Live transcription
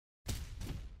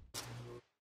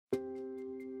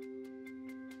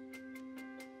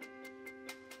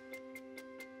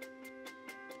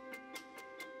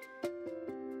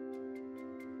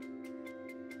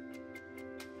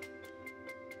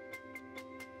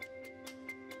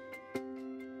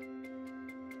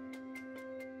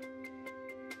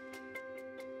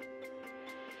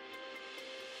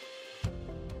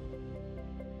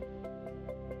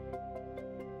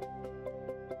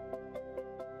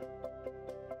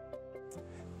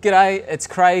G'day, it's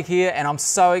Craig here and I'm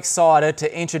so excited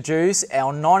to introduce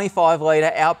our 95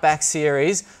 litre Outback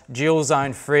Series dual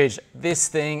zone fridge. This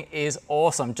thing is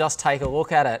awesome, just take a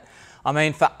look at it. I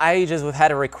mean, for ages we've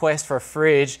had a request for a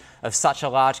fridge of such a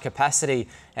large capacity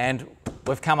and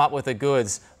we've come up with the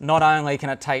goods. Not only can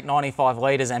it take 95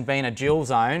 litres and be in a dual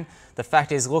zone, the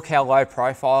fact is look how low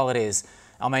profile it is.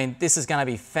 I mean, this is going to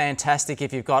be fantastic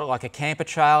if you've got like a camper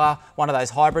trailer, one of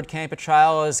those hybrid camper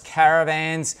trailers,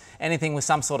 caravans, anything with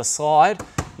some sort of slide.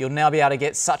 You'll now be able to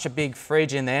get such a big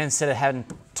fridge in there instead of having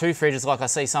two fridges like I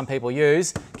see some people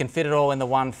use. You can fit it all in the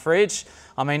one fridge.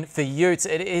 I mean, for utes,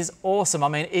 it is awesome. I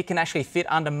mean, it can actually fit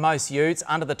under most utes,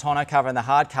 under the tonneau cover and the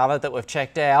hard cover that we've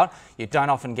checked out. You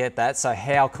don't often get that, so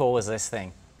how cool is this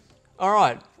thing? All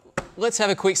right, let's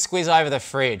have a quick squiz over the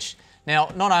fridge.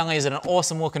 Now, not only is it an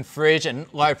awesome looking fridge and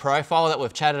low profile that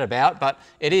we've chatted about, but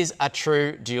it is a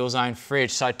true dual zone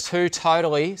fridge. So two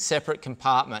totally separate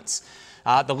compartments.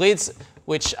 The lids,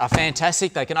 which are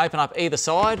fantastic, they can open up either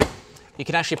side. You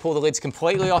can actually pull the lids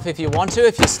completely off if you want to,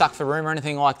 if you're stuck for room or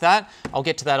anything like that. I'll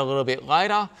get to that a little bit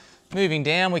later. Moving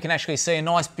down, we can actually see a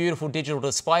nice, beautiful digital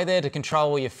display there to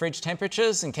control all your fridge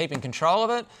temperatures and keep in control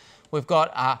of it. We've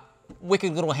got a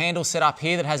wicked little handle set up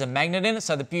here that has a magnet in it.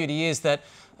 So the beauty is that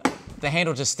the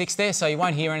handle just sticks there, so you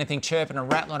won't hear anything chirping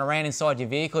and rattling around inside your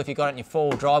vehicle if you've got it in your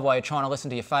four-wheel drive while you're trying to listen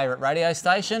to your favourite radio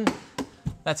station.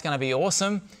 That's going to be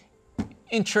awesome.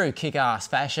 In true kick-ass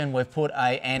fashion, we've put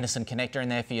a Anderson connector in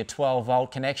there for your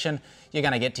 12-volt connection. You're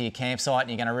going to get to your campsite and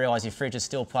you're going to realise your fridge is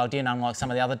still plugged in, unlike some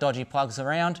of the other dodgy plugs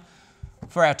around.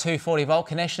 For our 240-volt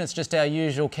connection, it's just our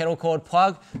usual kettle cord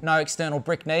plug. No external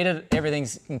brick needed.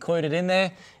 Everything's included in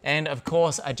there. And, of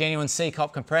course, a genuine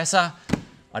C-cop compressor.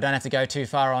 I don't have to go too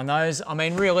far on those. I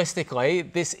mean, realistically,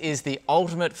 this is the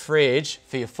ultimate fridge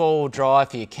for your four-wheel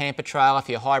drive, for your camper trailer,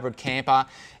 for your hybrid camper,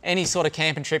 any sort of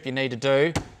camping trip you need to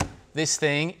do. This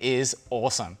thing is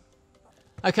awesome.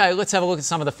 Okay, let's have a look at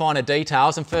some of the finer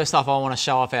details. And first off, I want to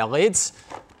show off our lids.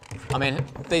 I mean,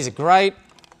 these are great.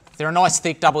 They're a nice,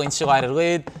 thick, double insulated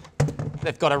lid.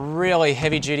 They've got a really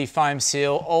heavy-duty foam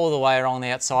seal all the way along the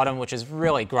outside of them, which is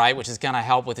really great, which is going to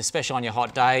help with, especially on your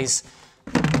hot days.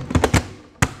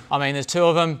 I mean, there's two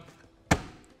of them,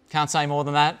 can't say more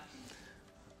than that.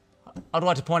 I'd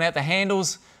like to point out the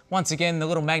handles. Once again, the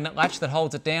little magnet latch that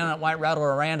holds it down, it won't rattle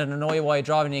around and annoy you while you're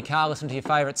driving in your car, listening to your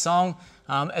favourite song.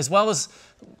 As well as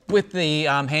with the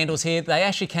handles here, they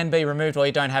actually can be removed or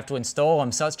you don't have to install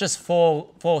them. So it's just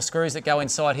four screws that go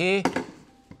inside here.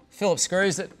 Phillips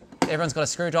screws that everyone's got a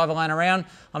screwdriver laying around.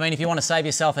 I mean, if you want to save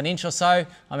yourself an inch or so,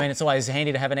 I mean, it's always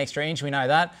handy to have an extra inch, we know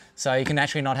that. So you can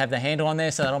actually not have the handle on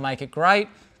there, so that'll make it great.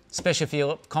 Especially if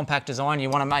you're compact design, you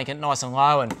want to make it nice and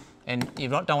low and you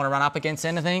don't want to run up against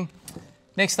anything.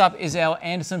 Next up is our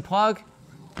Anderson plug.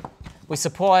 We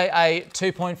supply a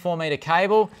 2.4 metre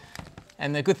cable,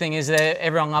 and the good thing is that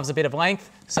everyone loves a bit of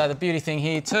length. So the beauty thing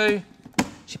here too,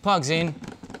 she plugs in,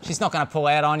 she's not going to pull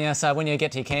out on you, so when you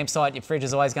get to your campsite, your fridge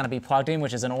is always going to be plugged in,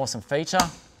 which is an awesome feature.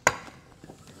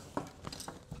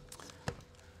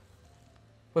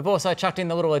 We've also chucked in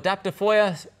the little adapter for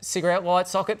you, cigarette light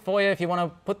socket for you if you want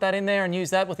to put that in there and use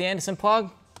that with the Anderson plug.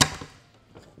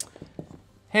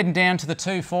 Heading down to the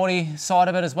 240 side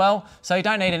of it as well. So you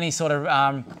don't need any sort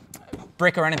of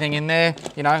brick or anything in there,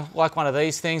 you know, like one of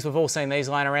these things. We've all seen these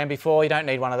laying around before. You don't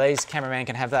need one of these. Cameraman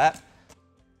can have that.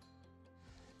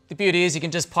 The beauty is you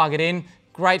can just plug it in.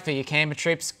 Great for your camper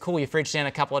trips. Cool your fridge down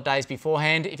a couple of days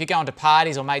beforehand. If you're going to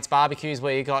parties or mates' barbecues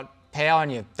where you've got power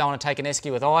and you don't want to take an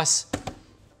esky with ice,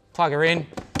 plug her in,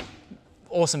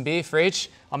 awesome beer fridge.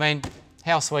 I mean,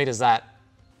 how sweet is that?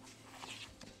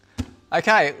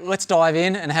 Okay, let's dive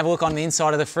in and have a look on the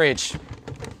inside of the fridge.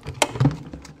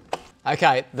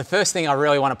 Okay, the first thing I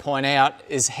really want to point out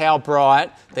is how bright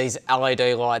these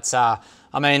LED lights are.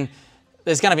 I mean,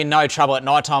 there's going to be no trouble at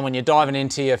night time when you're diving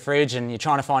into your fridge and you're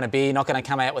trying to find a beer. You're not going to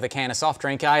come out with a can of soft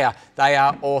drink, are you? They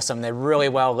are awesome. They're really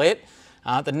well lit.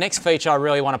 The next feature I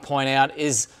really want to point out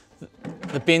is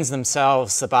the bins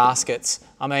themselves, the baskets.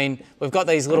 I mean, we've got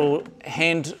these little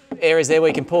hand areas there where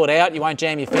you can pull it out, you won't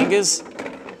jam your fingers.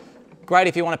 Great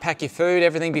if you want to pack your food,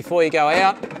 everything before you go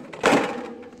out.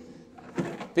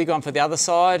 Big one for the other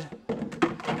side.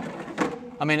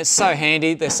 I mean, it's so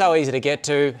handy, they're so easy to get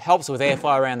to, helps with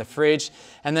airflow around the fridge.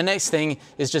 And the next thing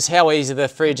is just how easy the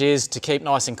fridge is to keep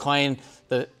nice and clean.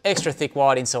 The extra thick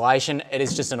white insulation, it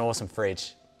is just an awesome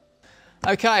fridge.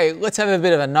 Okay, let's have a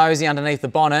bit of a nosy underneath the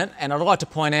bonnet, and I'd like to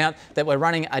point out that we're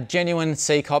running a genuine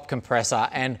C-cop compressor,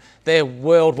 and they're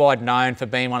worldwide known for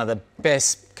being one of the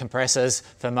best compressors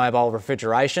for mobile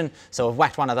refrigeration. So we've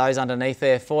whacked one of those underneath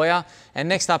there for you. And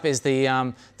next up is the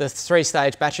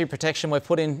 3-stage battery protection we've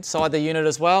put inside the unit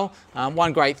as well.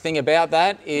 One great thing about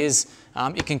that is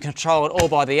you can control it all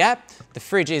by the app. The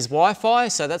fridge is Wi-Fi,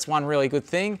 so that's one really good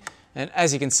thing. And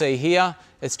as you can see here,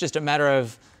 it's just a matter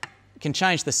of, you can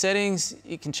change the settings,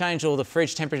 you can change all the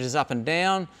fridge temperatures up and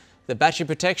down. The battery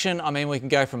protection, I mean, we can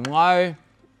go from low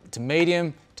to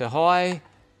medium to high.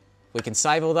 We can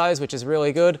save all those, which is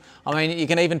really good. I mean, you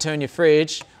can even turn your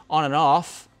fridge on and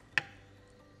off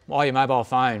while your mobile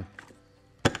phone.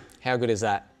 How good is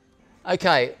that?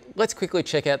 Okay, let's quickly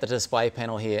check out the display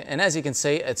panel here. And as you can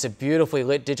see, it's a beautifully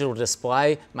lit digital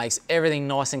display, makes everything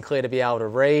nice and clear to be able to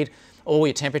read. All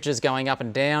your temperatures going up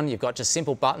and down. You've got just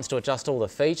simple buttons to adjust all the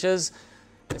features.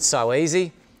 It's so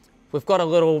easy. We've got a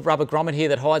little rubber grommet here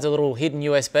that hides a little hidden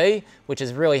USB, which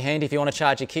is really handy if you want to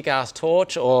charge your KickAss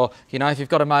torch, or if you've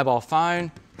got a mobile phone,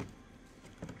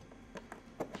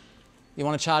 you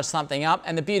want to charge something up.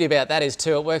 And the beauty about that is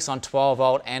too, it works on 12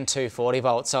 volt and 240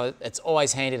 volt, so it's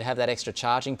always handy to have that extra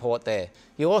charging port there.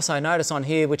 You'll also notice on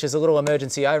here, which is a little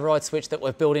emergency override switch that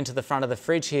we've built into the front of the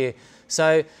fridge here.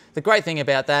 So the great thing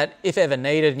about that, if ever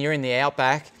needed and you're in the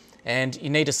outback, and you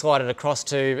need to slide it across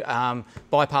to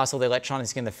bypass all the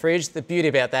electronics in the fridge. The beauty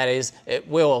about that is it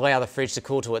will allow the fridge to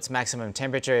cool to its maximum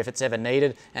temperature if it's ever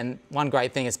needed. And one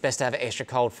great thing, it's best to have extra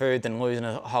cold food than losing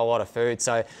a whole lot of food.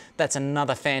 So that's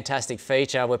another fantastic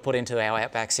feature we've put into our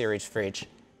Outback Series fridge.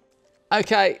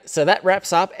 Okay, so that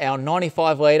wraps up our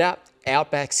 95 litre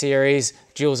Outback Series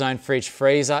dual zone fridge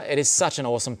freezer. It is such an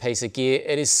awesome piece of gear.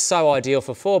 It is so ideal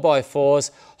for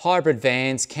 4x4s, hybrid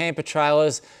vans, camper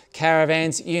trailers,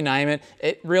 caravans, you name it.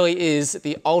 It really is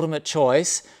the ultimate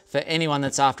choice for anyone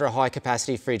that's after a high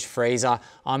capacity fridge freezer.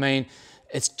 I mean,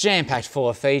 it's jam-packed full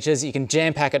of features. You can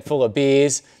jam-pack it full of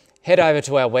beers. Head over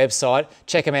to our website,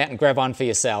 check them out and grab one for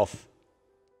yourself.